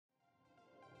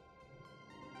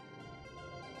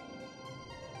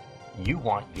You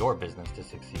want your business to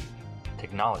succeed.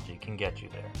 Technology can get you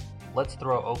there. Let's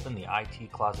throw open the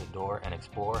IT closet door and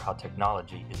explore how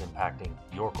technology is impacting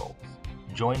your goals.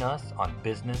 Join us on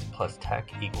Business Plus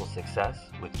Tech Equals Success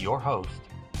with your host,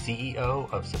 CEO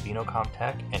of Sabino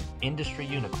Comtech and industry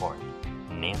unicorn,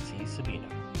 Nancy Sabino.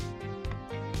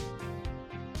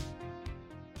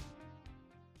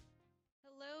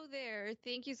 Hello there.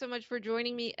 Thank you so much for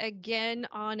joining me again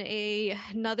on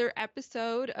another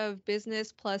episode of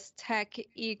Business Plus Tech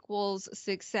Equals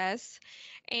Success.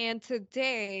 And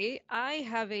today I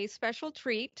have a special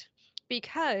treat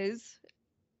because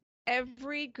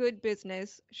every good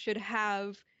business should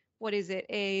have,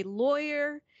 a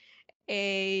lawyer,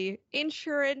 a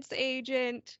insurance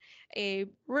agent, a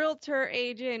realtor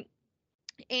agent,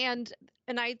 and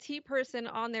an IT person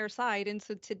on their side. And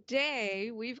so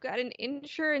today we've got an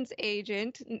insurance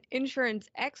agent, an insurance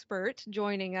expert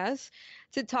joining us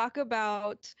to talk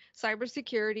about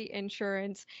cybersecurity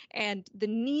insurance and the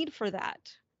need for that.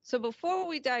 So before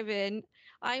we dive in,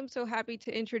 I'm so happy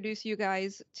to introduce you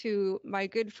guys to my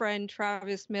good friend,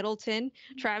 Travis Middleton.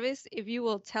 Travis, if you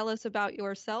will tell us about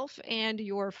yourself and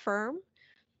your firm.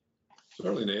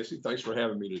 Certainly, Nancy. Thanks for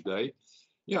having me today.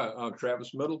 Yeah, I'm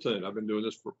Travis Middleton. I've been doing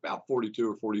this for about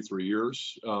 42 or 43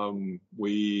 years.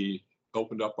 We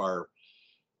opened up our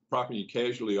property and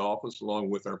casualty office along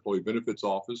with our employee benefits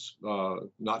office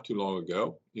not too long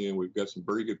ago, and we've got some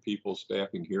very good people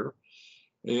staffing here.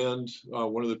 And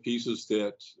one of the pieces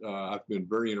that I've been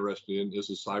very interested in is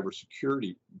the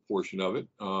cybersecurity portion of it.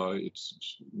 It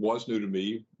was new to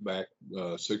me back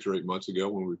 6 or 8 months ago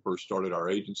when we first started our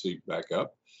agency back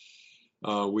up.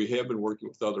 We have been working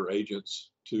with other agents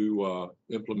to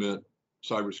implement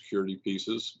cybersecurity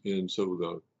pieces. And so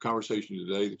the conversation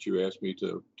today that you asked me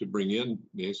to bring in,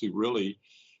 Nancy, really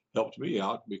helped me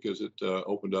out because it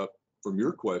opened up from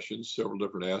your questions several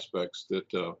different aspects that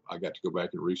I got to go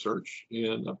back and research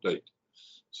and update.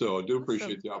 So I do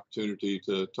appreciate the opportunity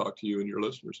to talk to you and your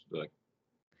listeners today.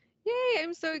 Yay,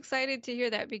 I'm so excited to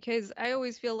hear that because I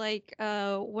always feel like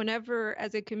whenever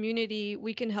as a community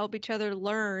we can help each other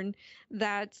learn,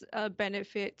 that's a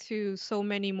benefit to so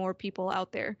many more people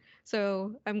out there.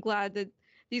 So I'm glad that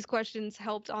these questions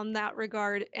helped on that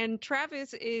regard. And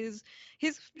Travis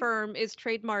his firm is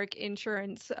Trademark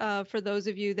Insurance, for those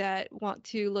of you that want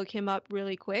to look him up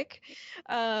really quick.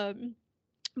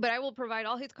 But I will provide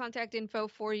all his contact info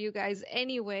for you guys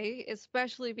anyway,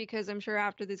 especially because I'm sure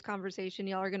after this conversation,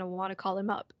 y'all are going to want to call him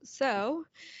up. So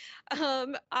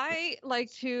I like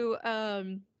to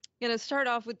start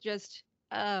off with just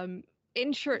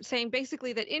insurance, saying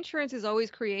basically that insurance is always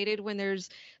created when there's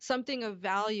something of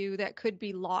value that could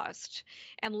be lost.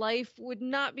 And life would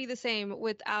not be the same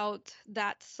without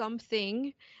that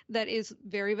something that is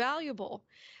very valuable.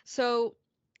 So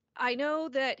I know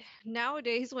that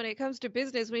nowadays, when it comes to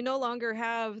business, we no longer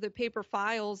have the paper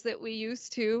files that we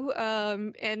used to,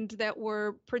 and that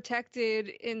were protected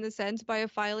in the sense by a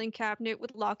filing cabinet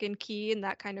with lock and key and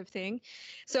that kind of thing.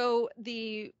 So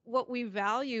what we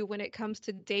value when it comes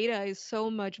to data is so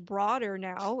much broader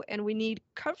now, and we need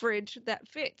coverage that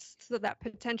fits so that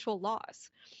potential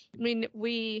loss. I mean,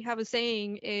 we have a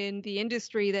saying in the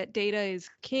industry that data is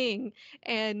king,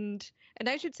 and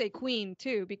I should say queen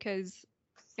too, because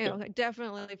I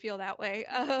definitely feel that way.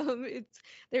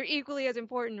 They're equally as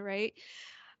important, right?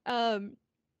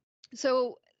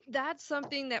 So that's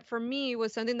something that for me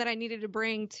was something that I needed to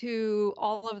bring to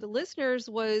all of the listeners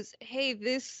was, hey,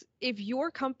 if your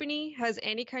company has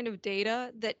any kind of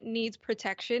data that needs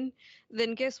protection,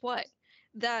 then guess what?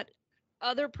 That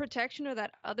other protection or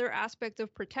that other aspect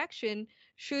of protection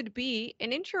should be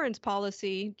an insurance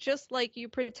policy, just like you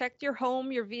protect your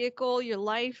home, your vehicle, your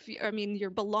life,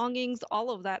 your belongings, all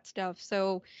of that stuff.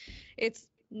 So it's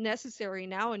necessary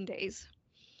nowadays.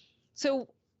 So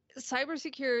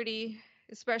cybersecurity,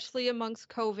 especially amongst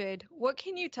COVID, what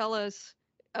can you tell us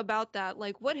about that?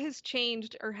 Like, what has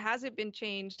changed, or has it been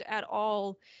changed at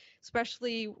all,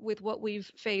 especially with what we've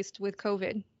faced with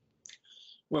COVID?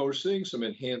 Well, we're seeing some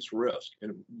enhanced risk.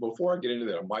 And before I get into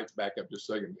that, I might back up just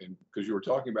a second, because you were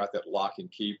talking about that lock and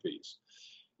key piece.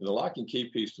 And the lock and key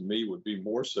piece to me would be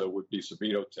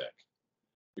Sabino Tech,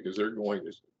 because they're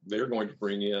going to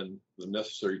bring in the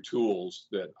necessary tools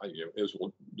that, as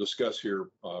we'll discuss here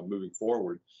moving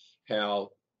forward, how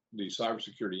the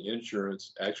cybersecurity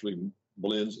insurance actually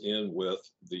blends in with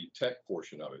the tech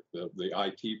portion of it, the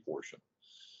IT portion.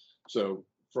 So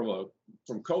from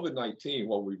COVID-19,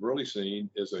 what we've really seen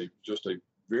is just a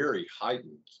very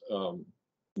heightened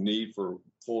need for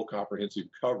full comprehensive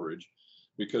coverage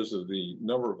because of the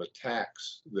number of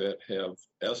attacks that have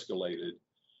escalated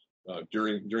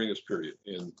during this period.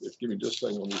 And if give me just a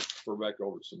second, let me refer back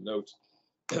over to some notes.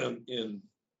 In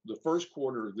the first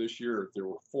quarter of this year, there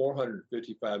were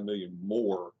 455 million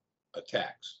more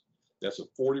attacks. That's a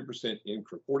 40%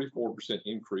 increase, 44%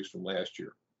 increase from last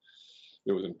year.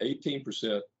 There was an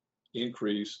 18%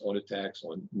 increase on attacks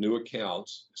on new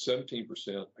accounts,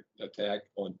 17% attack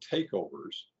on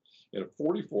takeovers, and a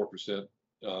 44%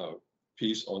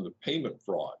 piece on the payment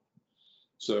fraud.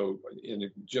 So in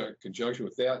conjunction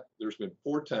with that, there's been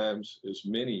 4 times as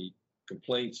many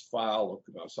complaints filed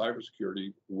about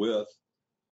cybersecurity with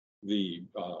the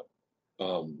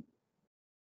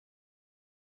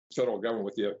federal government,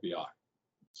 with the FBI.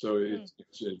 So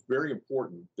it's very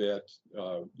important that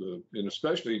and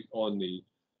especially on the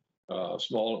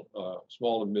small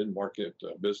and mid-market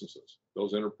businesses,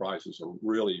 those enterprises are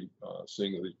really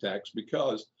seeing the attacks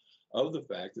because of the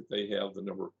fact that they have the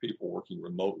number of people working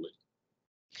remotely.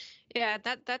 Yeah,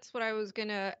 that's what I was going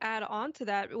to add on to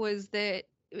that, was that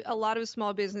a lot of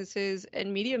small businesses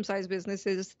and medium-sized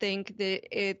businesses think that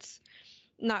it's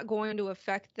not going to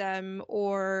affect them,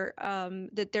 or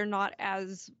that they're not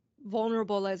as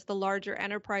vulnerable as the larger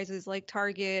enterprises like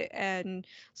Target and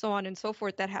so on and so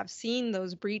forth that have seen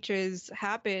those breaches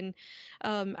happen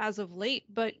as of late.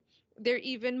 But they're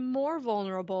even more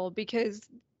vulnerable because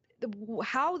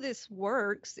how this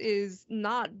works is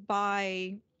not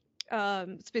by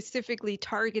specifically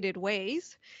targeted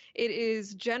ways. It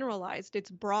is generalized,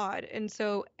 it's broad. And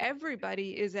so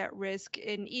everybody is at risk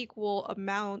in equal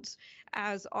amounts,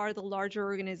 as are the larger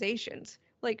organizations.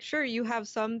 Like, sure, you have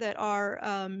some that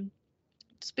are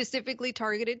specifically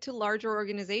targeted to larger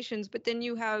organizations, but then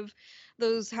you have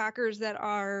those hackers that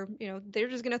are, they're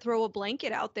just going to throw a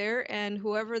blanket out there, and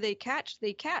whoever they catch,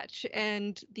 they catch.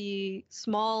 And the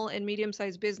small and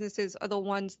medium-sized businesses are the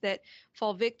ones that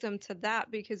fall victim to that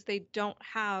because they don't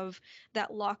have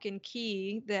that lock and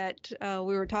key that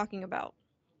we were talking about.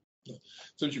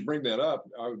 Since you bring that up,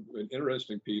 an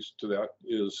interesting piece to that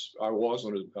is I was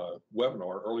on a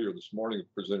webinar earlier this morning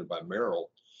presented by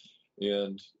Merrill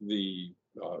and the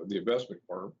investment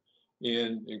firm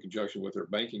in conjunction with their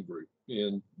banking group.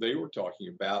 And they were talking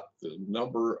about the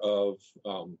number of,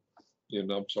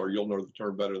 and I'm sorry, you'll know the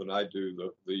term better than I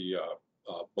do, the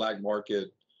black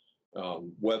market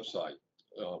website.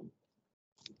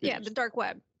 The dark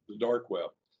web. The dark web.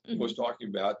 Was talking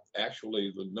about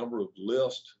actually the number of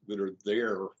lists that are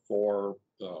there for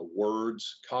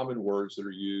words, common words that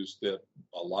are used that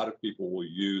a lot of people will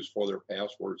use for their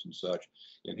passwords and such,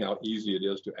 and how easy it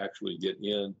is to actually get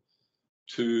in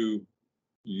to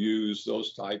use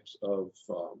those types of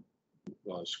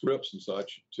scripts and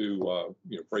such to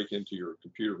break into your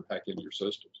computer and hack into your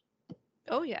systems.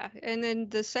 Oh, yeah. And then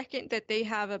the second that they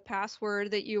have a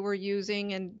password that you were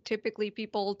using, and typically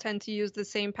people tend to use the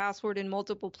same password in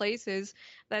multiple places,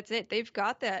 that's it. They've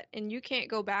got that. And you can't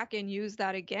go back and use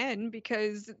that again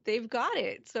because they've got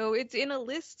it. So it's in a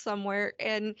list somewhere.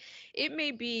 And it may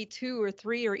be 2 or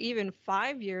 3 or even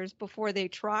 5 years before they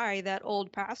try that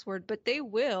old password, but they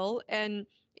will. And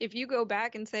if you go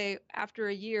back and say after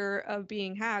a year of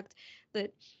being hacked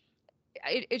that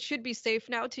it should be safe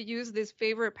now to use this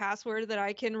favorite password that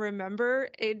I can remember,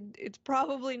 it's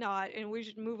probably not, and we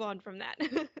should move on from that.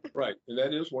 Right, and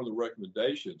that is one of the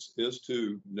recommendations, is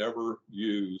to never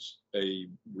use a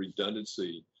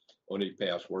redundancy on a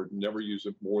password. Never use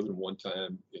it more than one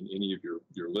time in any of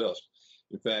your list.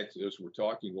 In fact, as we're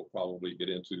talking, we'll probably get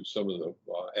into some of the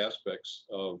aspects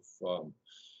of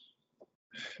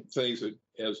things that,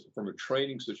 as from a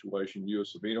training situation, you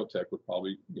as Savino Tech would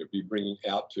probably be bringing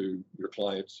out to your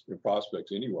clients and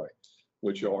prospects anyway,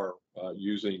 which are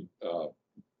using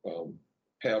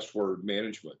password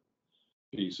management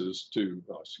pieces to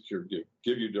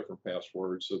give you different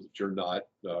passwords so that you're not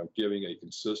giving a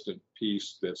consistent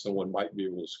piece that someone might be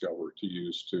able to discover to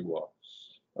use to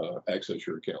access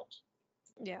your accounts.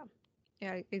 Yeah,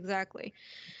 exactly.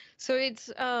 So it's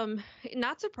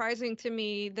not surprising to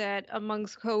me that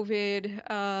amongst COVID,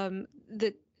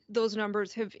 that those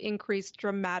numbers have increased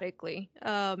dramatically,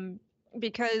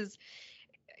 because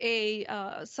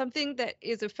something that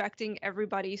is affecting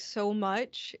everybody so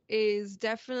much is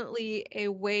definitely a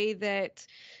way that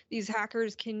these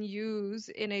hackers can use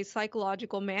in a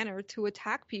psychological manner to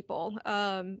attack people,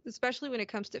 especially when it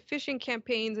comes to phishing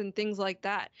campaigns and things like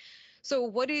that. So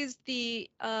what are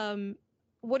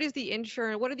the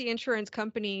insurance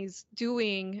companies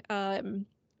doing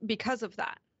because of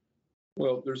that?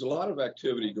 Well, there's a lot of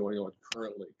activity going on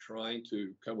currently trying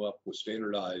to come up with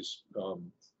standardized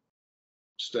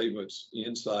statements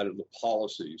inside of the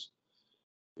policies.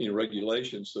 in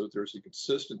regulations so that there's a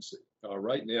consistency.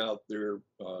 Right now,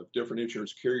 different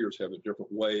insurance carriers have a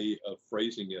different way of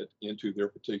phrasing it into their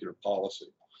particular policy.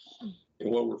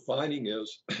 And what we're finding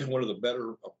is one of the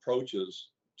better approaches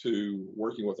to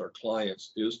working with our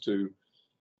clients is to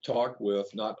talk with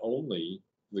not only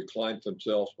the client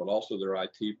themselves, but also their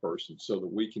IT person, so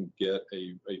that we can get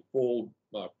a full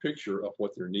picture of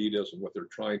what their need is and what they're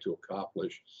trying to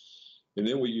accomplish. And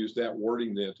then we use that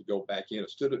wording then to go back in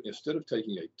instead of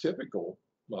taking a typical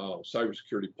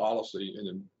cybersecurity policy and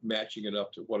then matching it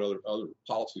up to what other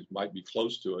policies might be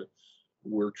close to it.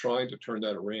 We're trying to turn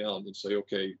that around and say,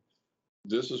 okay,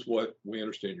 this is what we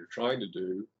understand you're trying to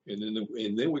do, and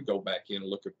then we go back in and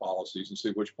look at policies and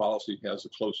see which policy has the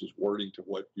closest wording to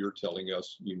what you're telling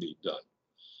us you need done.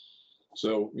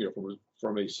 So,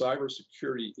 from a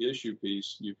cybersecurity issue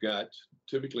piece, you've got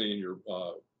typically in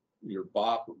your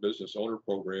BOP or business owner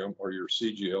program or your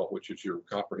CGL, which is your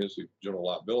comprehensive general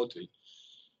liability,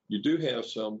 you do have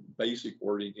some basic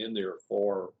wording in there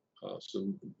for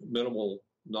some minimal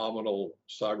nominal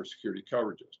cybersecurity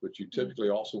coverages, but you typically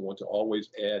also want to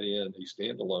always add in a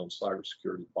standalone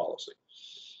cybersecurity policy.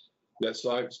 That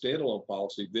standalone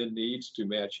policy then needs to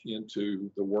match into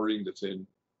the wording that's in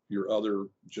your other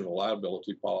general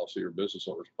liability policy or business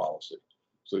owner's policy,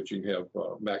 so that you can have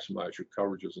maximize your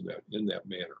coverages in that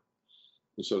manner.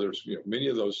 And so there's many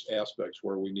of those aspects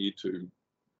where we need to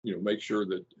make sure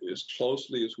that as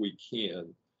closely as we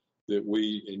can that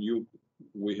we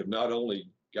have not only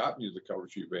gotten you the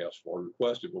coverage you've asked for,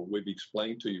 requested, but we've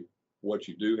explained to you what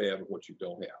you do have and what you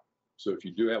don't have. So if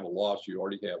you do have a loss, you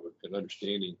already have an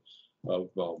understanding of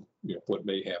what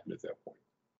may happen at that point.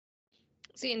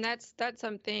 See, and that's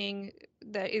something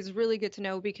that is really good to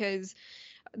know, because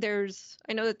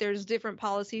I know that there's different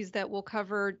policies that will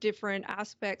cover different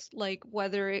aspects, like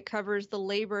whether it covers the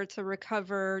labor to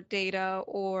recover data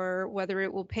or whether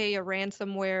it will pay a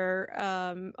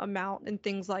ransomware amount and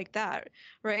things like that,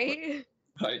 right?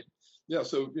 Right. Yeah.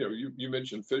 So, you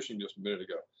mentioned phishing just a minute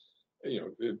ago.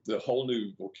 The whole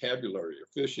new vocabulary of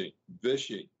phishing,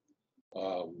 vishing,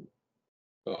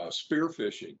 spear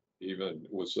phishing even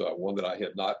was one that I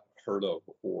had not heard of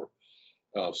before.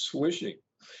 Swishing,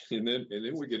 and then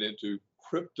we get into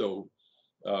crypto,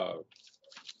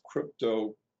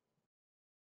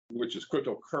 which is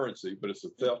cryptocurrency, but it's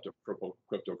the theft of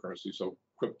cryptocurrency. So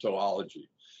cryptology,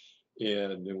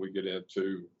 and then we get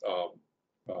into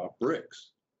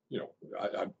bricks.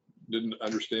 I didn't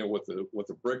understand what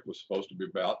the brick was supposed to be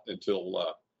about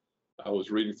until I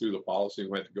was reading through the policy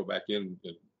and went to go back in,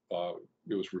 and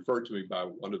it was referred to me by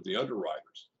one of the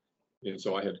underwriters. And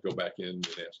so I had to go back in and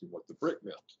ask him what the brick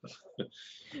meant.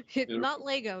 Not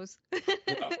Legos.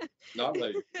 Not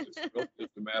Legos.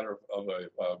 It's a matter of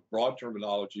a broad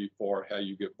terminology for how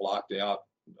you get blocked out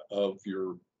of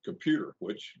your computer,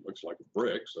 which looks like a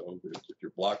brick. So if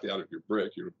you're blocked out of your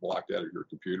brick, you're blocked out of your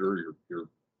computer, your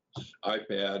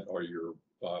iPad, or your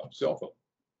cell phone.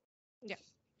 Yeah.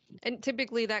 And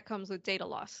typically that comes with data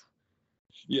loss.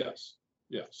 Yes.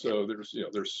 Yeah. So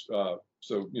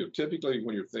typically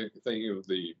when you're thinking of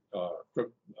the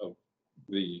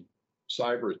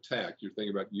cyber attack, you're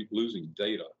thinking about losing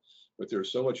data, but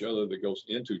there's so much other that goes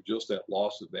into just that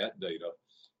loss of that data.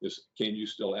 Can you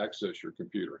still access your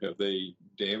computer? Have they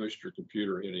damaged your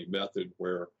computer in a method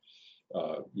where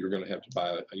you're going to have to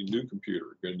buy a new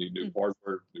computer? You're going to need new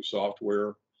hardware, new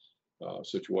software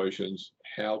situations.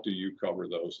 How do you cover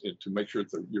those? And to make sure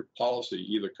that your policy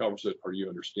either covers it or you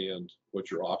understand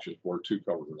what your options were to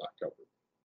cover or not cover.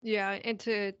 Yeah, and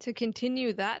to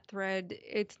continue that thread,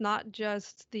 it's not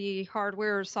just the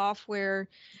hardware or software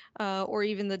or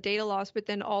even the data loss, but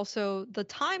then also the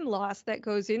time loss that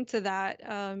goes into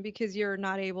that because you're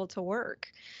not able to work.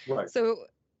 Right. So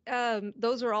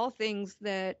those are all things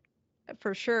that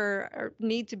for sure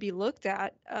need to be looked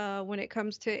at when it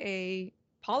comes to a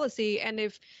policy. And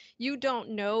if you don't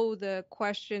know the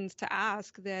questions to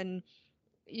ask, then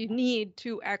you need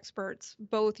two experts,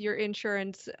 both your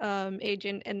insurance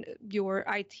agent and your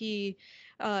IT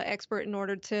expert, in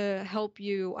order to help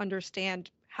you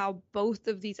understand how both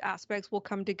of these aspects will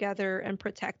come together and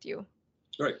protect you.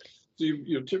 Right. So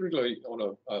you typically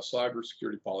on a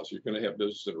cybersecurity policy, you're going to have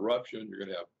business interruption. You're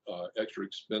going to have extra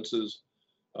expenses,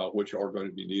 which are going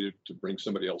to be needed to bring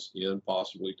somebody else in,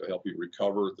 possibly to help you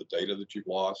recover the data that you've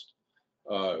lost.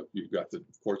 You've got, of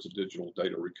course, the digital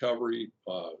data recovery,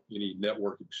 any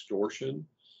network extortion,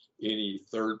 any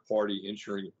third-party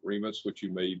insuring agreements, which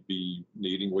you may be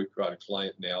needing. We've got a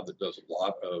client now that does a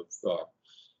lot of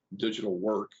digital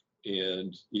work,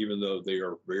 and even though they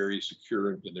are very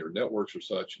secure in their networks or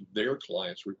such, their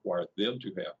clients require them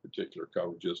to have particular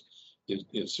coverages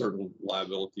in certain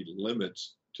liability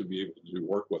limits to be able to do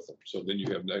work with them. So then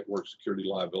you have network security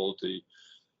liability,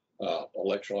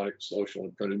 electronic, social,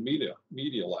 and printed media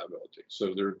liability.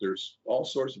 So there's all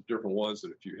sorts of different ones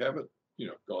that if you haven't,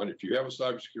 if you have a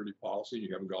cybersecurity policy and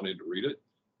you haven't gone in to read it,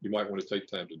 you might want to take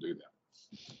time to do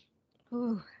that.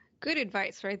 Ooh, good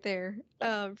advice right there,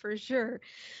 for sure.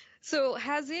 So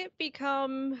has it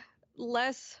become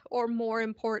less or more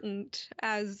important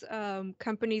as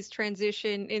companies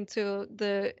transition into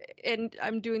and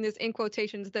I'm doing this in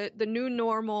quotations, the new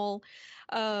normal,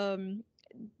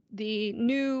 the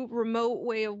new remote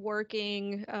way of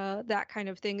working, that kind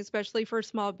of thing, especially for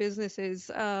small businesses?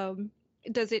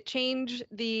 Does it change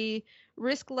the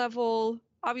risk level?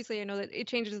 Obviously, I know that it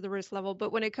changes the risk level,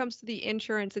 but when it comes to the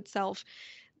insurance itself,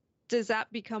 does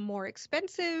that become more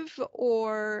expensive,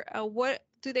 or what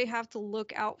do they have to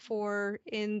look out for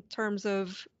in terms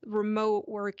of remote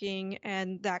working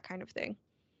and that kind of thing?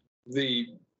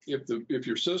 If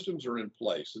your systems are in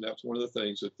place, and that's one of the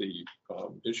things that the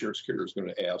insurance carrier is going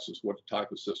to ask, is what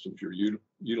type of systems you're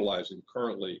utilizing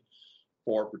currently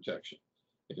for protection.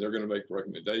 And they're going to make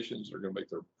recommendations. They're going to make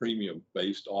their premium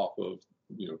based off of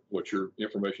what your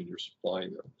information you're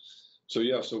supplying them.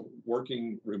 So so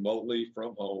working remotely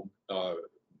from home,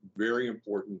 very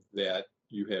important that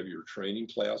you have your training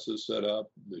classes set up,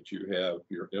 that you have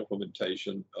your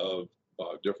implementation of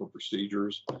different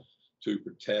procedures to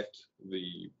protect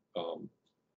the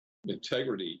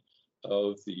integrity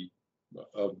of the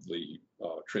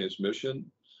transmission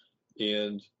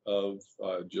and of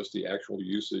just the actual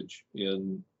usage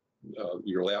in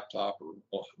your laptop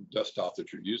or desktop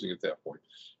that you're using at that point.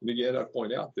 And again, I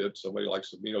point out that somebody like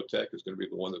Sabino Tech is going to be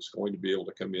the one that's going to be able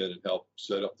to come in and help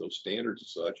set up those standards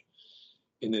and such.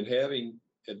 And then having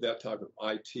at that type of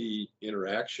IT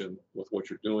interaction with what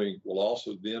you're doing will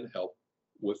also then help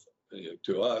with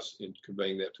to us in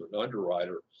conveying that to an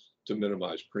underwriter to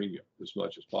minimize premium as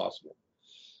much as possible.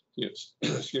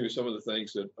 Excuse me, some of the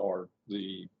things that are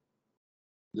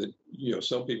that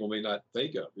some people may not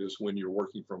think of is when you're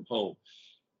working from home.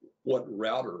 What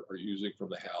router are you using from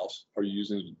the house? Are you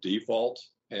using the default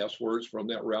passwords from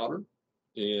that router?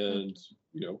 And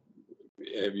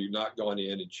have you not gone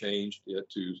in and changed it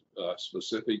to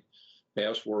specific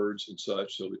passwords and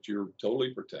such so that you're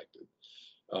totally protected?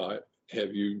 Are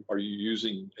you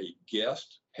using a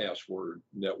guest password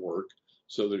network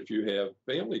so that if you have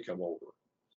family come over,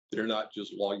 they're not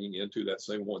just logging into that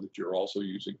same one that you're also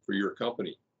using for your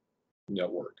company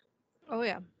network? Oh,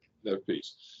 yeah. That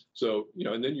piece. So,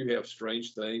 and then you have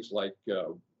strange things like,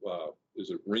 is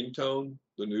it Ringtone,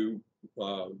 the new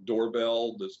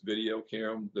doorbell, this video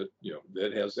cam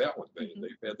that has that one thing. Mm-hmm.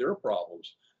 They've had their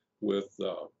problems with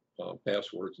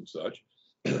passwords and such.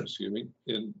 Excuse me.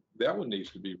 And that one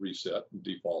needs to be reset and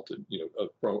defaulted,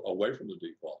 away from the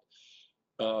default.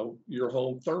 Your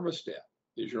home thermostat.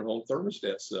 Is your home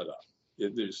thermostat set up?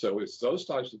 So it's those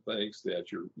types of things that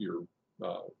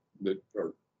that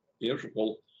are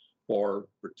integral for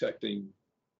protecting,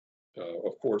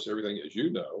 of course, everything as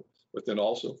you know, but then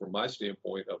also from my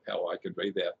standpoint of how I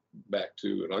convey that back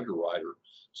to an underwriter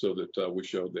so that we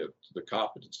show that the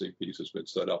competency piece has been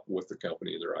set up with the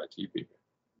company and their IT people.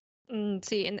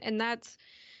 See, and that's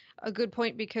a good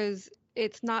point, because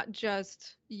it's not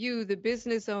just you, the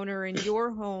business owner, in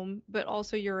your home, but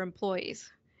also your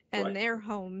employees and right. Their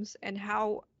homes, and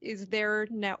how is their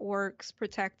networks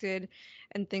protected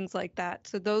and things like that.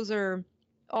 So those are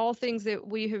all things that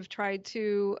we have tried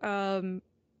to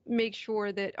make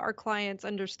sure that our clients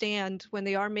understand when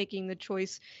they are making the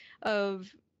choice of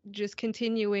just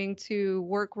continuing to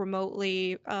work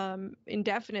remotely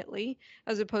indefinitely,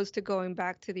 as opposed to going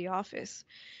back to the office.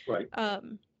 Right.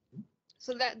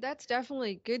 So that's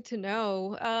definitely good to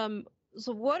know.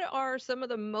 So what are some of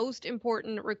the most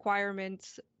important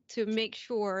requirements to make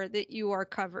sure that you are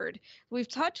covered? We've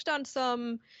touched on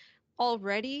some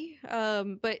already,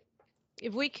 but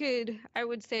if we could, I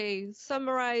would say,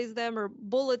 summarize them or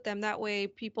bullet them. That way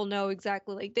people know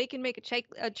exactly, like they can make a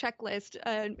checklist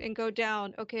and go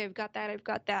down, okay, I've got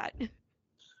that.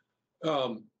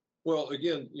 Well,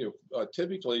 again,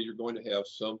 typically you're going to have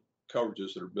some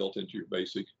coverages that are built into your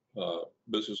basic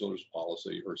business owner's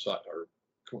policy or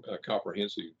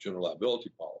comprehensive general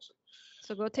liability policy.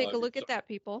 So go take a look at that,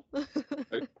 people.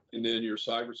 And then your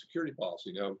cybersecurity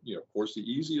policy. Now, of course, the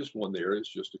easiest one there is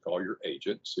just to call your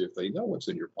agent, see if they know what's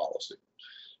in your policy.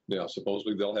 Now,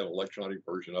 supposedly they'll have an electronic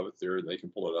version of it there, and they can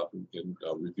pull it up and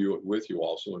review it with you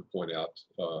also and point out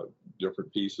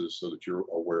different pieces so that you're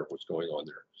aware of what's going on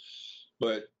there.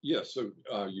 But yes, so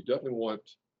you definitely want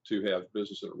to have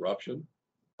business interruption.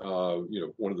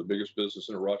 One of the biggest business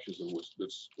interruptions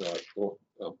that's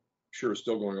I'm sure is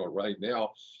still going on right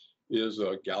now is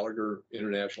Gallagher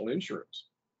International Insurance.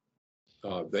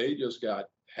 They just got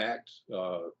hacked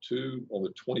on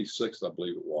the 26th, I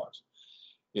believe it was,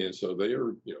 and so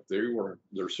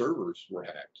their servers were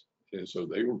hacked, and so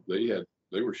they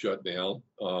were shut down,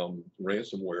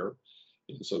 ransomware,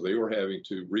 and so they were having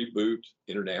to reboot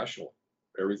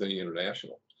everything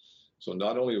international. So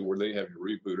not only were they having to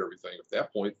reboot everything at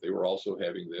that point, they were also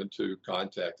having then to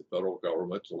contact the federal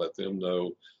government to let them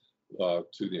know,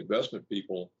 to the investment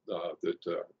people,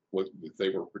 that they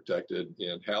were protected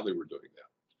and how they were doing that.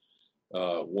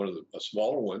 A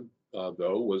smaller one,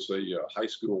 though, was a high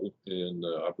school in,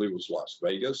 I believe it was Las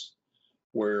Vegas,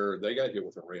 where they got hit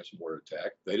with a ransomware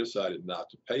attack. They decided not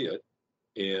to pay it,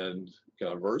 and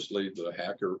conversely, the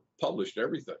hacker published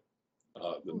everything.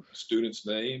 The students'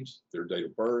 names, their date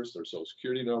of birth, their social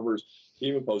security numbers,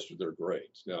 even posted their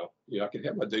grades. Now, I can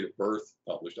have my date of birth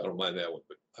published. I don't mind that one,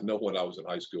 but I know when I was in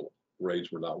high school,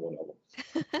 grades were not one of them.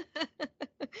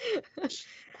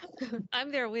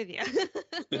 I'm there with you.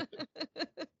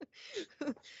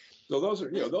 So those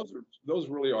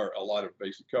really are a lot of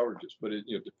basic coverages, but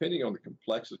depending on the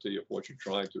complexity of what you're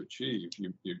trying to achieve,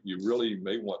 you really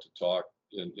may want to talk.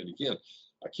 And again,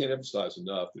 I can't emphasize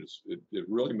enough that it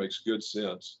really makes good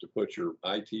sense to put your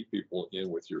IT people in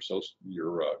with your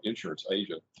insurance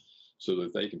agent, so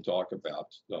that they can talk about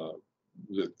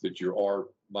that you are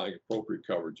buying appropriate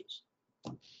coverages.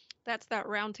 That's that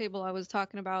roundtable I was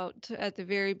talking about at the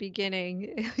very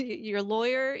beginning. Your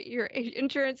lawyer, your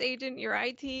insurance agent, your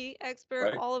IT expert,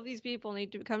 right. All of these people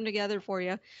need to come together for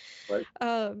you. Right.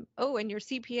 And your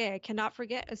CPA. I cannot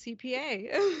forget a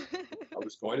CPA. I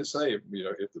was going to say, if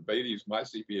the Beatties, my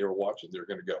CPA, are watching, they're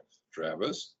going to go,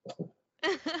 Travis.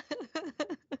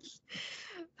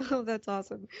 Oh, that's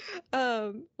awesome.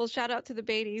 Well, shout out to the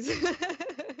Beatties.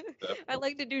 I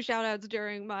like to do shout outs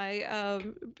during my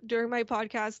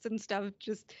podcast and stuff,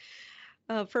 just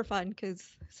for fun,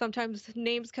 because sometimes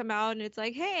names come out and it's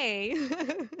like, hey,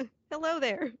 hello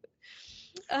there.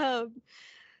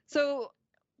 So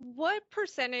what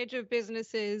percentage of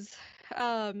businesses,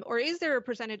 or is there a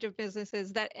percentage of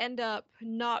businesses that end up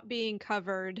not being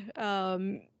covered,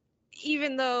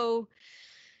 even though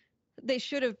they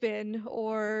should have been,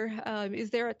 or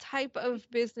is there a type of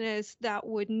business that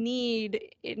would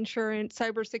need insurance,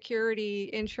 cybersecurity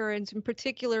insurance in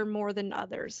particular, more than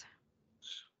others?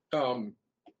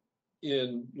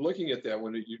 In looking at that,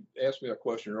 when you asked me that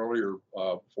question earlier,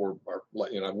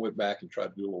 and I went back and tried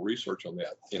to do a little research on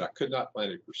that, and I could not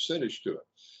find a percentage to it.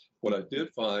 What I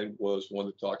did find was one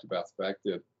that talked about the fact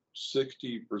that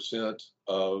 60%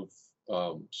 of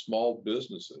small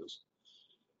businesses,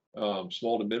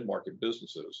 small to mid-market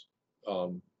businesses,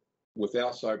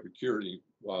 without cybersecurity,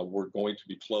 were going to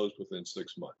be closed within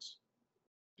 6 months,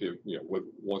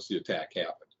 once the attack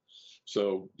happened.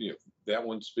 So, that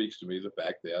one speaks to me, the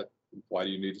fact that, why do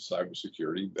you need the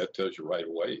cybersecurity? That tells you right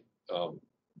away,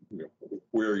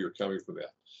 where you're coming from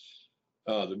that.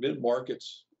 The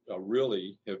mid-markets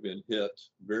really have been hit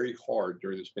very hard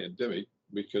during this pandemic,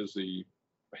 because the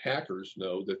hackers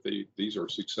know that these are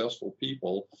successful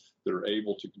people that are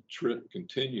able to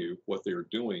continue what they're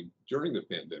doing during the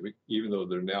pandemic, even though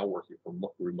they're now working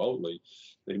remotely.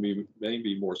 They may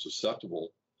be more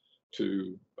susceptible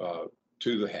to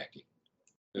the hacking,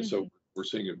 and so we're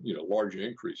seeing a large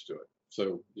increase to it.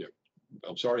 So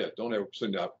I'm sorry, I don't have a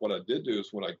percent. Now, what I did do is,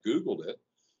 when I Googled it,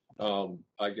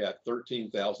 I got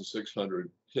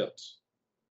 13,600 hits.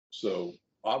 So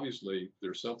obviously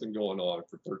there's something going on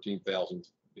for 13,000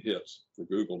 hits for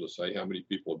Google to say how many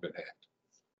people have been hacked,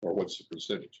 or what's the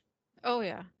percentage. Oh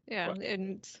yeah, right.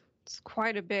 And it's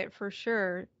quite a bit for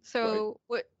sure. So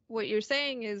right. What you're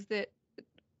saying is that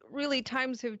really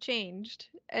times have changed,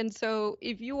 and so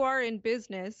if you are in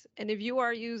business and if you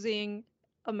are using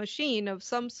a machine of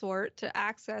some sort to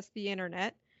access the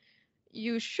internet,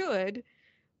 you should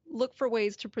look for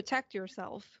ways to protect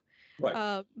yourself.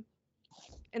 Right.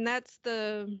 And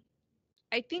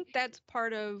I think that's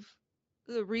part of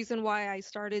the reason why I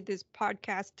started this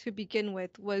podcast to begin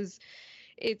with. Was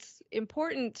it's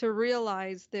important to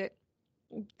realize that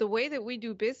the way that we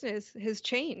do business has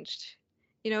changed.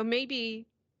 Maybe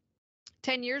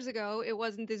 10 years ago, it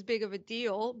wasn't this big of a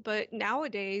deal, but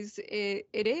nowadays it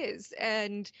is.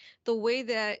 And the way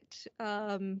that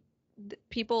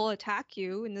people attack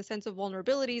you in the sense of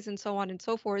vulnerabilities and so on and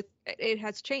so forth, it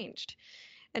has changed.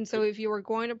 And so if you are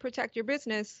going to protect your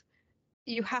business,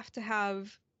 you have to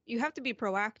be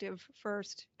proactive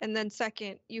first. And then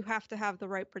second, you have to have the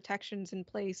right protections in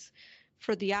place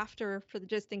for the after, for the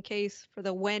just in case, for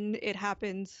the when it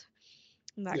happens,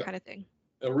 and that kind of thing.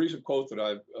 A recent quote that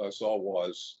I saw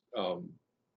was,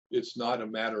 it's not a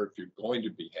matter if you're going to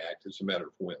be hacked, it's a matter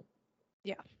of when.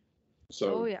 Yeah.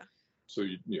 So, Oh, yeah. so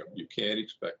you can't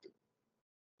expect it.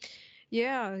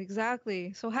 Yeah,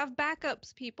 exactly. So have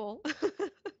backups, people.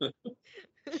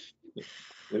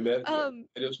 And that, Um,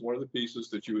 it is one of the pieces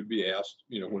that you would be asked,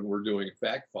 when we're doing a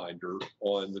fact finder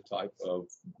on the type of,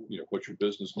 what your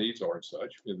business needs are and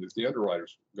such. And the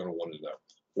underwriter's going to want to know,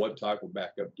 what type of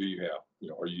backup do you have?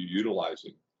 Are you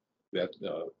utilizing that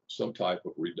some type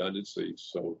of redundancy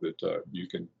so that you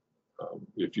can,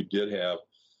 if you did have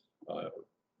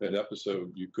an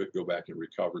episode, you could go back and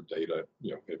recover data,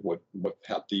 and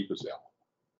how deep is that?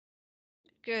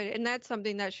 Good. And that's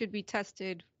something that should be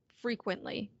tested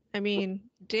frequently. I mean,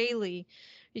 daily,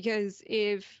 because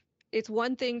if it's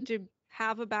one thing to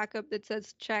have a backup that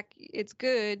says check, it's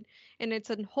good, and it's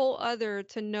a whole other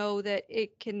to know that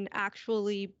it can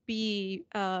actually be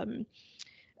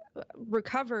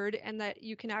recovered and that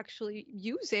you can actually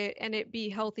use it and it be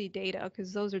healthy data,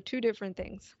 because those are two different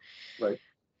things. Right.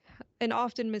 And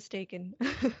often mistaken.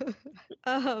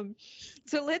 So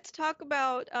let's talk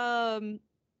about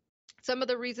some of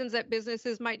the reasons that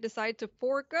businesses might decide to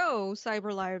forego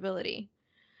cyber liability.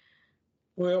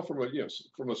 Well,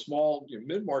 from a small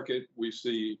mid-market, we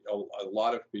see a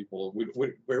lot of people.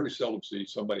 We very seldom see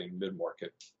somebody in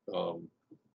mid-market.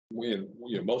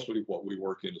 Mostly what we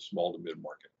work in is small to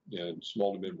mid-market, and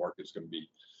small to mid-market is going to be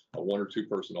a 1 or 2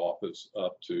 person office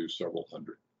up to several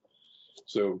hundred.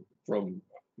 So from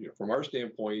our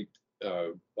standpoint,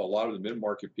 a lot of the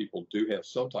mid-market people do have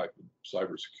some type of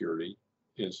cybersecurity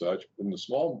and such. In the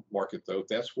small market, though,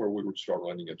 that's where we would start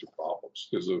running into problems,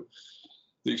 because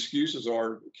the excuses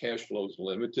are cash flow is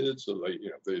limited, so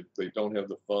they don't have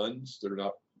the funds.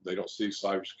 They don't see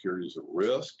cybersecurity as a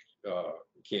risk.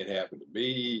 It can't happen to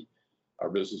me. Our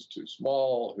business is too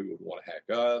small. Who would want to hack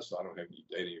us? I don't have any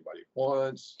data anybody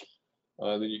wants.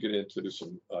 Then you get into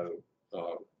some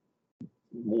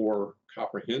more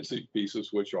comprehensive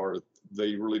pieces, which are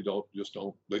they really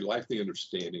they lack the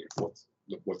understanding of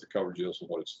what the coverage is and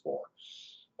what it's for.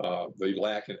 They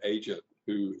lack an agent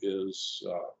who is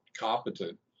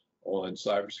competent on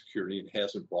cybersecurity and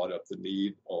hasn't brought up the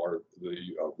need or the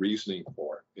reasoning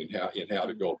for it and how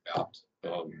to go about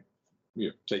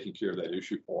taking care of that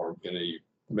issue for them in a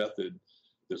method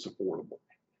that's affordable.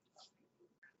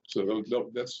 So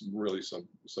that's really some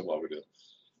of it.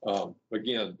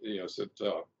 Again,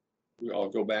 I'll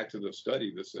go back to the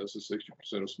study that says that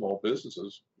 60% of small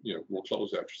businesses, will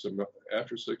close after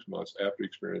 6 months after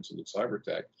experiencing a cyber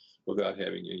attack without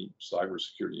having any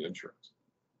cybersecurity insurance.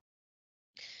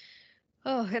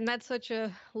 Oh, and that's such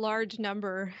a large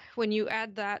number. When you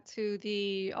add that to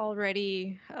the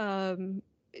already,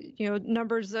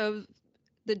 numbers of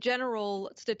the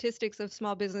general statistics of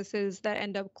small businesses that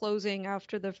end up closing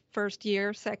after the first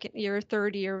year, second year,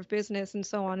 third year of business, and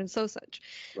so on and so such.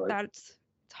 Right. It's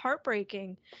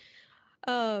heartbreaking.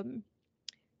 Well,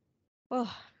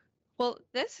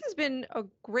 this has been a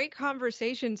great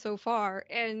conversation so far,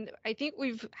 and I think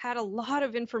we've had a lot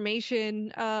of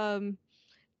information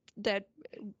that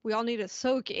we all need to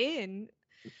soak in.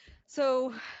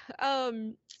 So,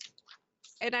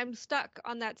 and I'm stuck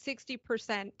on that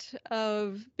 60%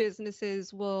 of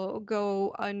businesses will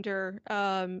go under,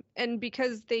 and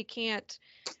because they can't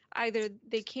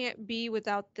be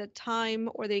without the time,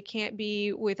 or they can't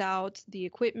be without the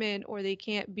equipment, or they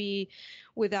can't be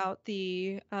without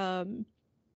the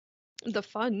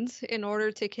funds in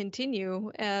order to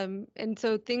continue. And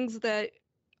so things that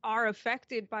are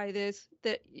affected by this,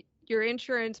 that your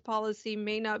insurance policy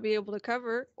may not be able to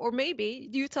cover, or maybe,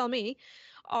 you tell me,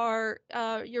 are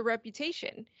your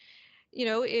reputation.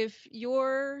 If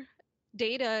your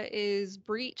data is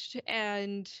breached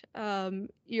and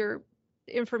your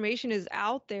information is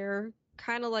out there,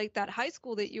 kind of like that high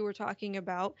school that you were talking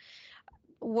about,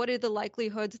 what are the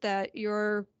likelihoods that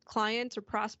your clients or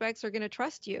prospects are going to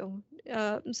trust you?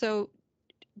 So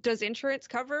does insurance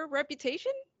cover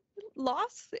reputation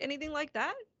loss, anything like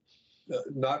that?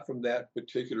 Not from that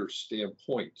particular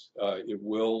standpoint. It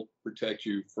will protect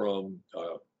you from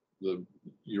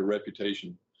your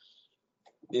reputation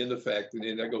in the fact,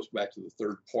 and that goes back to the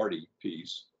third party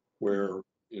piece, where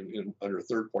under a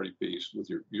third party piece, with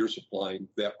you're supplying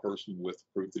that person with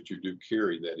proof that you do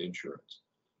carry that insurance.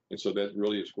 And so that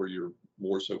really is where you're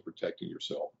more so protecting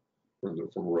yourself from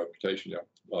a reputation.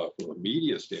 Now, from a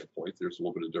media standpoint, there's a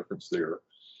little bit of difference there.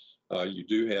 You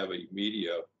do have a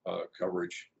media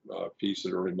coverage piece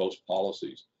that are in most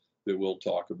policies that will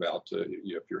talk about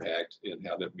if you're hacked and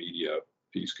how that media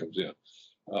piece comes in.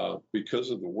 Because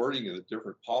of the wording of the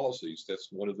different policies, that's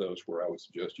one of those where I would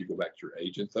suggest you go back to your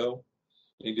agent, though,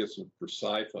 and get some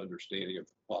precise understanding of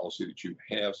the policy that you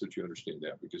have so that you understand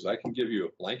that. Because I can give you a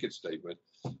blanket statement,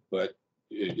 but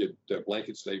that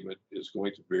blanket statement is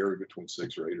going to vary between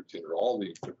 6 or 8 or 10 or all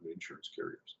the different insurance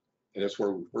carriers. And that's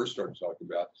where we first started talking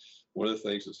about one of the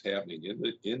things that's happening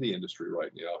in the industry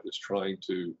right now is trying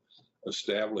to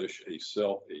establish a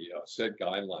set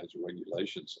guidelines or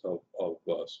regulations of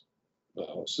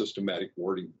systematic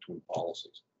wording between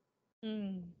policies.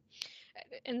 Mm.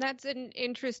 And that's an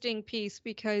interesting piece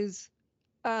because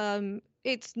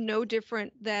it's no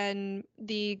different than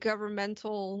the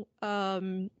governmental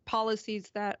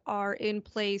policies that are in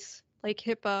place, like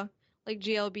HIPAA, like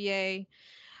GLBA,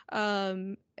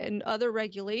 and other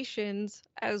regulations,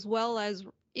 as well as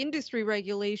industry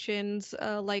regulations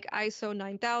like ISO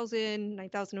 9000,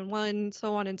 9001,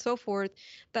 so on and so forth,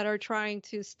 that are trying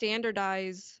to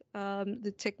standardize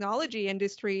the technology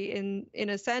industry in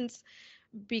a sense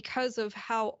because of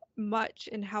how much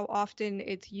and how often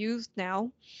it's used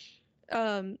now.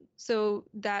 So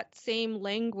that same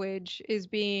language is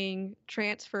being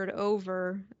transferred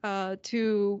over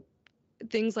to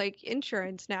things like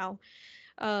insurance now.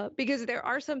 Because there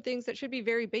are some things that should be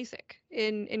very basic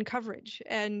in coverage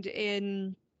and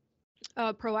in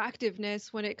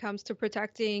proactiveness when it comes to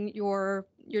protecting your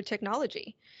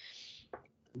technology.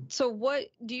 So what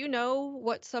do you know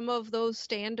what some of those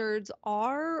standards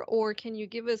are, or can you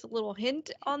give us a little hint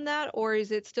on that, or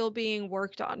is it still being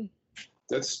worked on?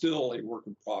 That's still a work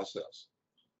in process.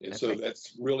 And so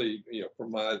that's really,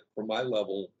 from my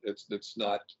level, it's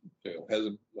not,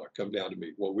 hasn't come down to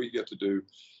me. What we get to do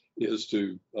is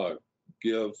to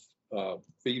give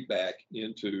feedback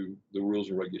into the rules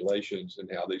and regulations and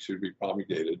how they should be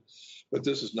promulgated. But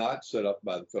this is not set up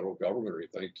by the federal government or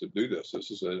anything to do this.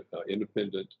 This is an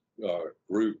independent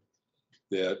group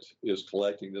that is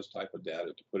collecting this type of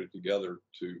data to put it together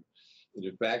and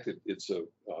in fact, it's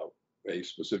a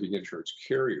specific insurance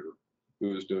carrier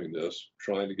who is doing this,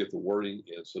 trying to get the wording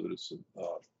in so that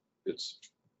it's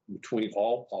between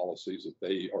all policies that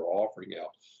they are offering out,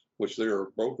 which they're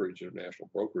a brokerage, international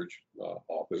brokerage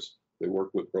office. They work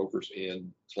with brokers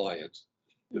and clients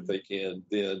that they can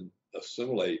then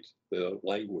assimilate the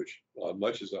language,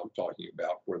 much as I'm talking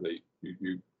about, where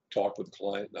you talk with the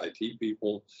client and IT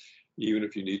people, even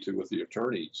if you need to with the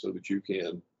attorney, so that you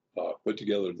can put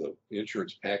together the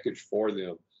insurance package for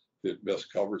them that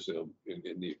best covers them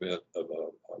in the event of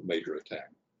a major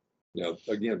attack. Now,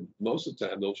 again, most of the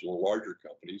time, those are the larger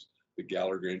companies, the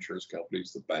Gallagher insurance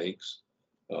companies, the banks,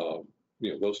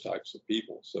 those types of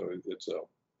people. So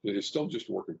it's still just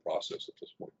a work in process at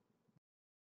this point.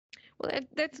 Well,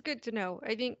 that's good to know.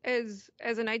 I think as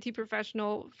an IT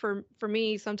professional, for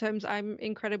me, sometimes I'm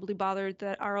incredibly bothered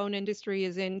that our own industry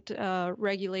isn't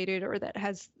regulated or that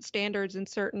has standards in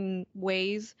certain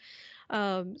ways.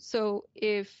 So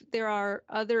if there are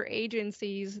other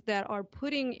agencies that are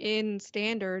putting in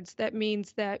standards, that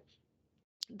means that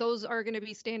those are going to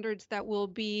be standards that will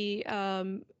be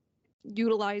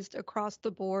utilized across the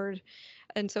board.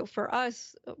 And so for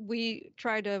us, we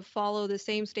try to follow the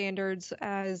same standards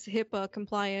as HIPAA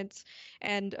compliance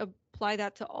and apply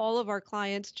that to all of our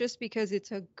clients just because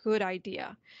it's a good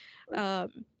idea.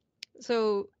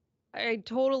 So I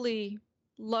totally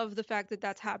love the fact that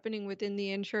that's happening within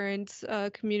the insurance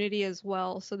community as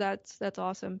well. So that's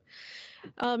awesome.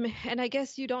 And I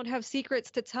guess you don't have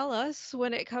secrets to tell us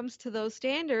when it comes to those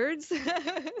standards.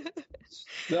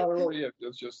 No, really,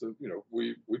 it's just that,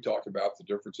 we talk about the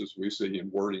differences we see in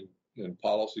wording and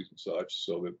policies and such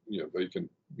so that, they can,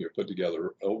 put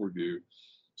together an overview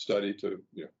study to,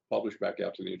 publish back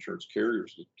out to the insurance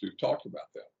carriers to talk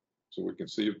about that. So we can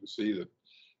see that,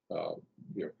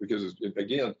 because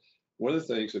again, one of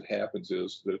the things that happens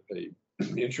is that a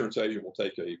insurance agent will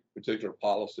take a particular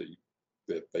policy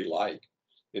that they like,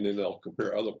 and then they'll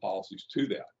compare other policies to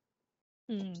that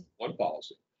one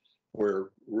policy, where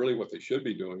really what they should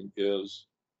be doing is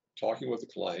talking with the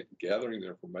client, gathering their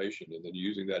information, and then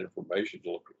using that information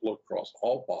to look across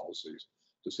all policies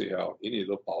to see how any of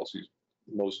the policies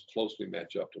most closely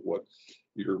match up to what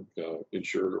your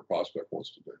insured or prospect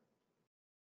wants to do.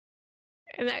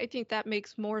 And I think that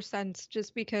makes more sense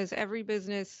just because every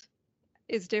business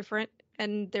is different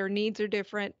and their needs are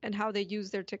different and how they use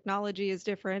their technology is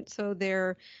different. So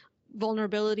their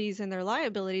vulnerabilities and their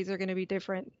liabilities are going to be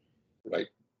different. Right.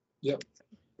 Yep.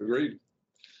 Agreed.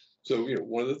 So,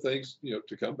 one of the things,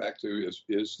 to come back to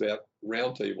is that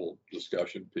roundtable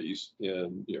discussion piece.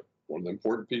 And, one of the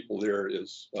important people there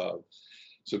is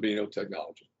Sabino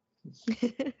Technology.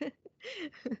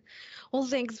 Well,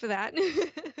 thanks for that.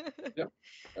 Yeah,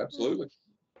 absolutely.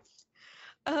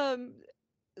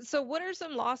 So what are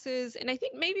some losses? And I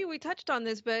think maybe we touched on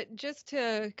this, but just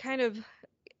to kind of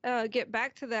get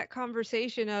back to that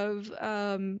conversation of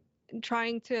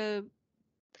trying to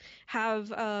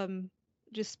have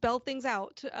just spell things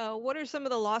out. What are some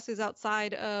of the losses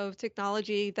outside of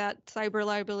technology that cyber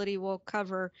liability will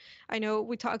cover? I know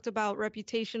we talked about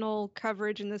reputational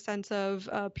coverage in the sense of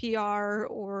PR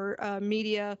or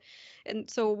media. And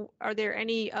so are there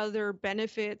any other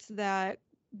benefits that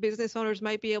business owners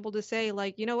might be able to say,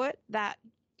 like, you know what, that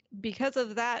because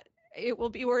of that, it will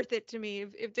be worth it to me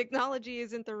if technology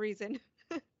isn't the reason?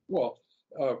 Well,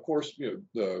 of course,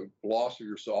 the loss of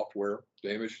your software,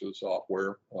 damage to the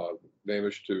software,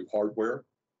 damage to hardware,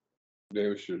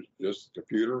 damage to just the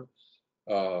computer,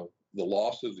 the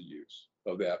loss of the use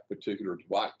of that particular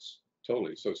device,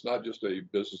 totally. So it's not just a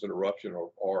business interruption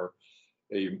or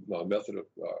a method of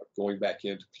going back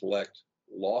in to collect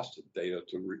lost data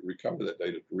to recover that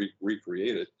data to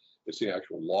recreate it. It's the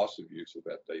actual loss of use of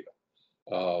that data.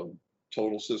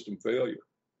 Total system failure.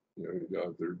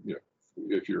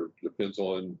 If depends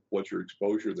on what your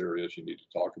exposure there is, you need to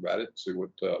talk about it and see what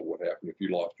happened if you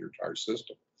lost your entire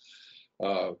system.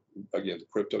 Again, the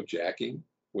crypto jacking,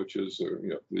 which is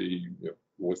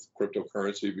with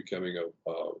cryptocurrency becoming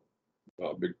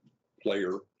a big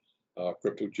player,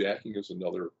 crypto jacking is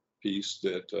another piece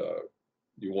that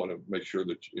you want to make sure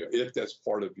that if that's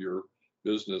part of your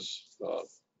business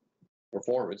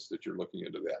performance, that you're looking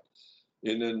into that.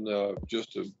 And then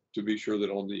just to be sure that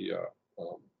on the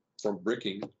from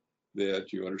bricking,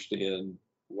 that you understand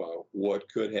what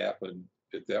could happen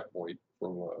at that point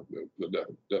from the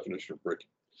definition of bricking.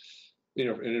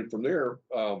 And then from there,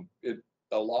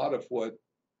 a lot of what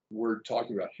we're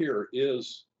talking about here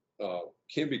is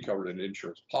can be covered in an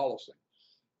insurance policy.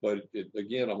 But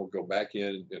again, I'm going to go back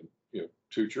in and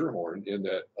toot your horn in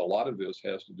that a lot of this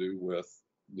has to do with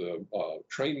the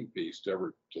training piece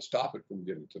to stop it from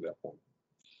getting to that point.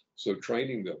 So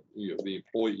training the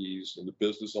employees and the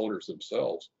business owners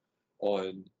themselves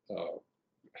on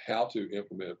how to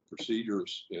implement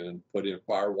procedures and put in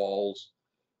firewalls,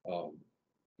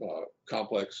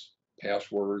 complex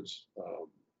passwords,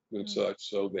 and such,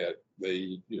 so that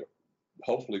they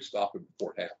hopefully stop it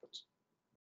before it happens.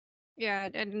 Yeah,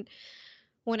 and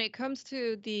when it comes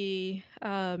to the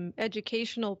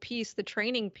educational piece, the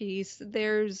training piece,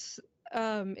 there's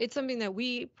it's something that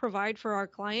we provide for our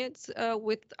clients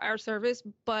with our service,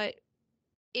 but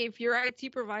if your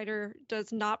IT provider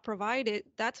does not provide it,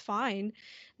 that's fine.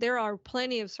 There are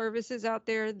plenty of services out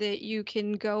there that you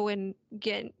can go and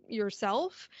get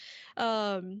yourself,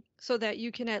 so that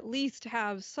you can at least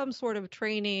have some sort of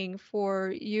training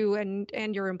for you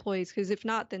and your employees. Because if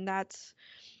not, then that's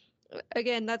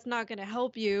not going to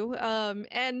help you.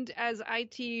 And as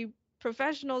IT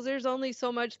professionals, there's only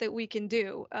so much that we can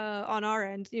do on our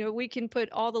end. We can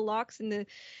put all the locks in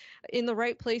the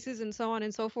right places and so on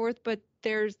and so forth, but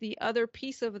there's the other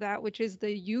piece of that, which is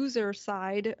the user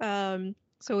side.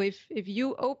 So if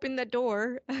you open the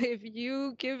door, if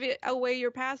you give it away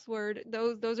your password,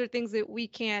 those are things that we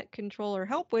can't control or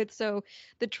help with. So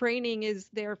the training is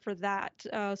there for that,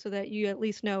 so that you at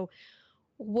least know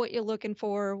what you're looking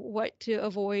for, what to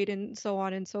avoid, and so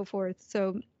on and so forth.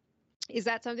 So is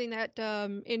that something that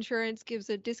insurance gives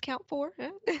a discount for?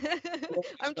 Well,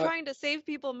 I'm trying to save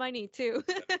people money too.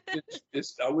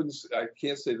 I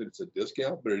can't say that it's a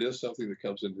discount, but it is something that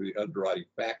comes into the underwriting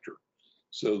factor.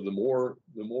 So the more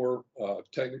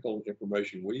technical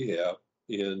information we have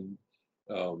in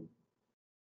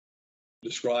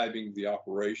describing the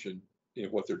operation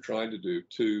and what they're trying to do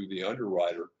to the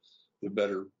underwriter, the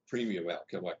better premium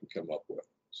outcome I can come up with.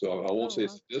 So I won't say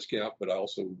it's a discount, but I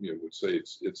also would say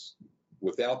it's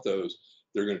without those,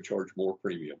 they're going to charge more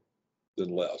premium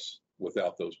than less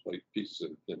without those pieces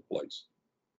in place.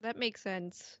 That makes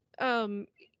sense. Can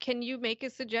you make a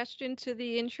suggestion to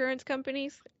the insurance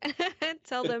companies?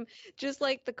 Tell them, just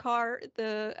like the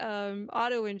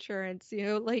auto insurance,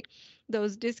 like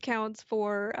those discounts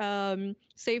for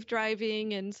safe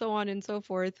driving and so on and so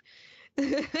forth.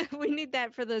 We need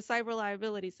that for the cyber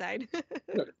liability side.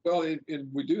 Well, and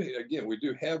we do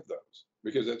have those,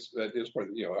 because that is part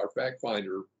of our fact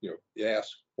finder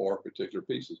asks for particular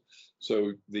pieces.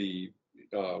 So the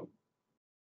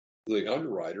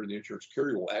underwriter, the insurance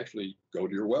carrier, will actually go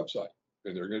to your website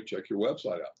and they're going to check your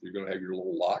website out. You're going to have your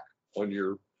little lock on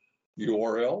your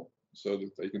URL so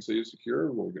that they can see it's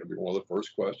secure. We're going to be one of the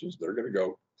first questions. They're going to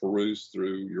go peruse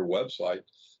through your website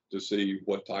to see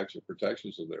what types of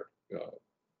protections are there.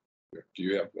 Do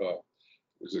you have,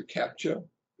 is it CAPTCHA?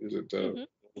 Is it a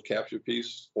CAPTCHA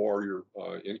piece for your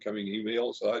incoming email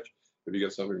and such? Have you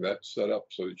got something that's set up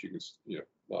so that you can,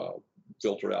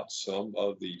 filter out some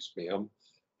of the spam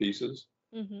pieces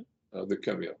that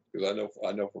come in? Because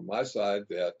I know from my side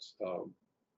that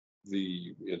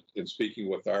in speaking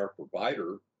with our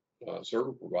provider,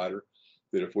 server provider,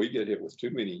 that if we get hit with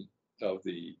too many of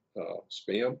the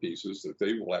spam pieces that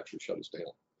they will actually shut us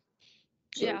down.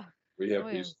 So Yeah. we have Oh,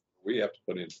 yeah. these we have to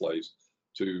put in place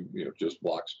to just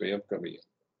block spam coming in.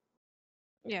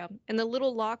 Yeah, and the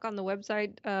little lock on the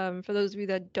website, for those of you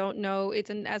that don't know,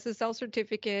 it's an SSL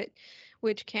certificate,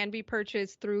 which can be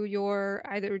purchased through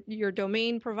either your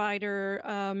domain provider,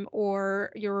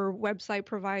 or your website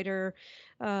provider,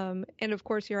 and of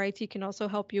course your IT can also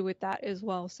help you with that as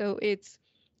well. So it's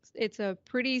a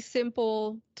pretty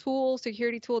simple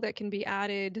security tool that can be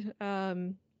added,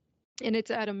 and it's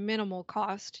at a minimal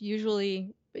cost,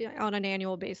 usually on an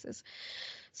annual basis.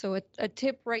 So a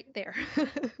tip right there.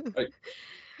 Right.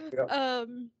 Yeah.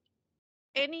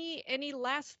 Any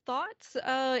last thoughts?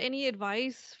 Any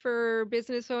advice for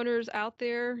business owners out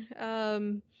there?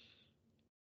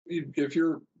 If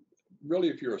you're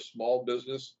a small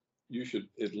business, you should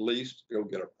at least go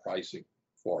get a pricing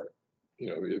for it.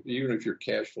 Even if your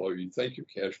cash flow, you think your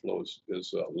cash flow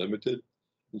is limited,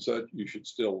 and so you should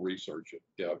still research it.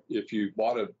 If you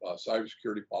bought a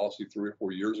cybersecurity policy 3 or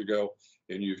 4 years ago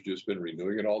and you've just been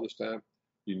renewing it all this time,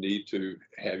 you need to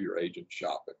have your agent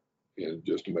shop it, and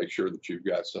just to make sure that you've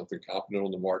got something competent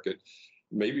on the market.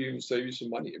 Maybe even save you some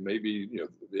money. It may be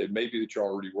that you're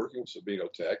already working with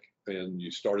Sabino Tech and you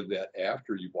started that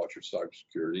after you bought your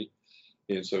cybersecurity.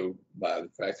 And so by the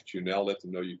fact that you now let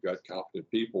them know you've got competent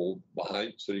people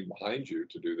sitting behind you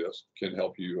to do this can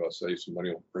help you save some money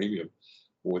on premium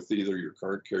with either your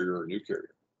current carrier or new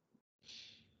carrier.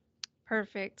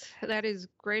 Perfect. That is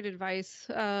great advice.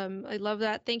 I love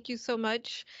that. Thank you so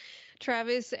much,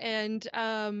 Travis. And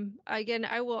again,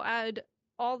 I will add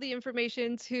all the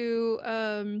information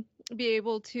to be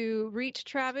able to reach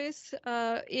Travis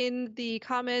in the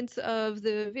comments of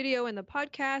the video and the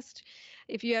podcast.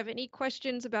 If you have any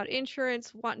questions about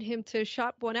insurance, want him to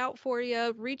shop one out for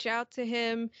you, reach out to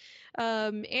him.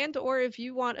 And or if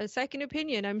you want a second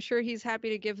opinion, I'm sure he's happy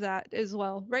to give that as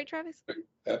well. Right, Travis?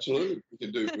 Absolutely. We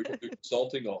can do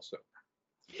consulting also.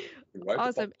 We can write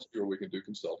Awesome. the policy, or we can do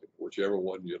consulting, whichever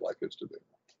one you'd like us to do.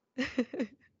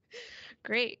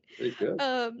 Great. Very good.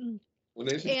 Well,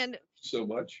 Nancy, and thank you so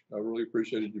much. I really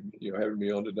appreciated you having me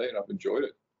on today, and I've enjoyed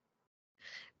it.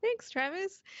 Thanks,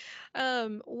 Travis.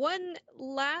 One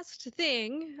last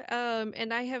thing,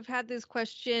 and I have had this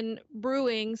question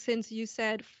brewing since you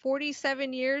said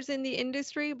 47 years in the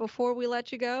industry before we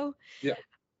let you go. Yeah.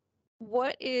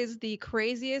 What is the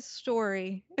craziest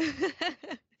story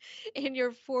in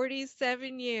your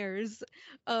 47 years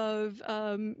of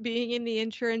being in the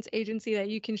insurance agency that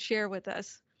you can share with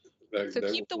us? So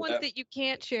keep the ones that you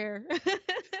can't share.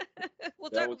 We'll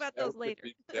talk about those later.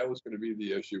 That was going to be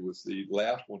the issue with the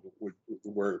last one,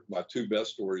 where my two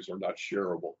best stories are not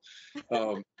shareable.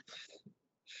 I've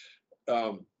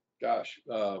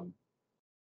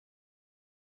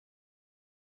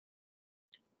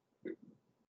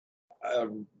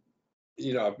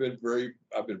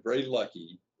been very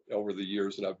lucky over the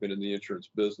years that I've been in the insurance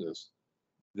business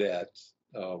that,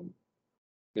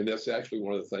 and that's actually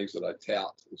one of the things that I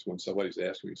tout is when somebody's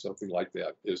asking me something like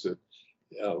that, is that,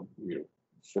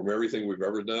 from everything we've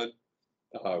ever done,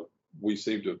 we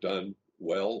seem to have done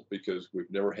well because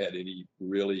we've never had any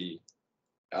really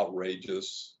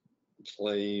outrageous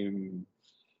claim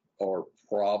or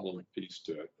problem piece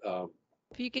to it.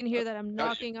 If you can hear that, I'm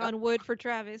knocking on wood for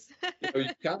Travis.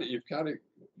 You've kind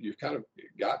of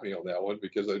got me on that one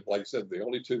because, like I said, the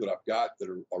only two that I've got that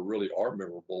are really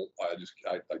memorable,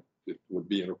 it would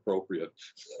be inappropriate.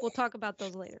 We'll talk about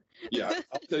those later. Yeah,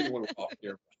 I'll tell you when we're off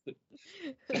here.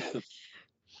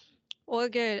 Well,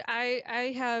 good.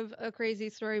 I have a crazy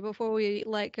story before we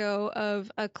let go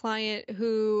of a client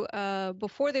who,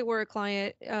 before they were a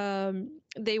client,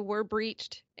 they were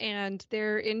breached, and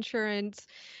their insurance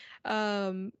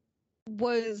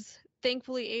was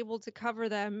thankfully able to cover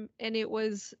them, and it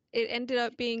ended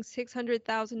up being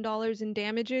 $600,000 in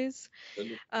damages.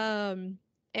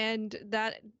 And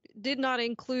that did not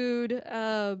include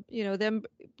them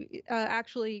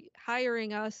actually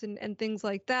hiring us and things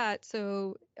like that.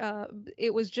 So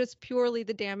it was just purely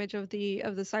the damage of the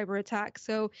cyber attack.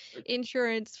 So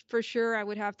insurance, for sure, I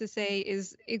would have to say,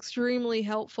 is extremely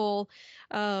helpful.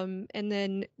 And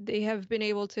then they have been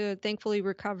able to thankfully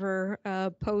recover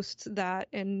post that,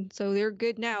 and so they're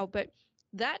good now. But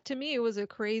that, to me, was a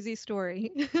crazy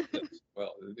story.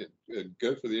 Well,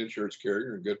 good for the insurance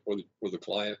carrier and good for the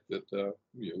client that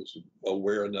is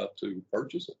aware enough to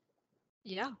purchase it.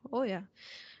 Yeah. Oh, yeah.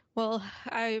 Well,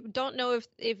 I don't know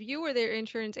if you were their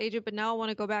insurance agent, but now I want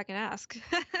to go back and ask.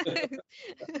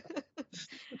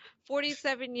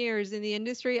 47 years in the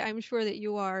industry. I'm sure that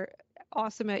you are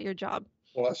awesome at your job.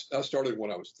 Well, I started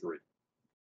when I was 3.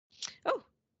 Oh,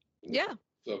 yeah.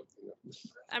 So,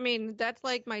 I mean, that's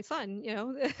like my son,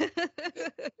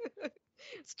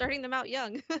 starting them out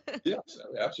young. yes,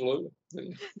 absolutely.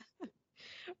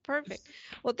 Perfect.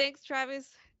 Well, thanks, Travis.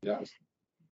 Yes.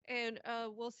 And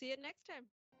we'll see you next time.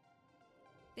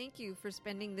 Thank you for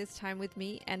spending this time with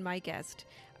me and my guest.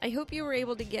 I hope you were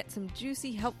able to get some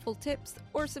juicy, helpful tips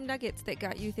or some nuggets that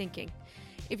got you thinking.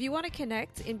 If you want to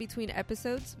connect in between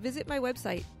episodes, visit my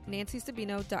website,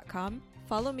 nancysabino.com.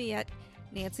 Follow me at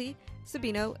Nancy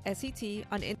Sabino, SET,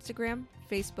 on Instagram,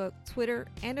 Facebook, Twitter,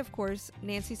 and of course,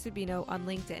 Nancy Sabino on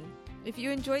LinkedIn. If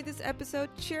you enjoyed this episode,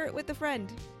 share it with a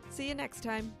friend. See you next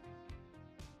time.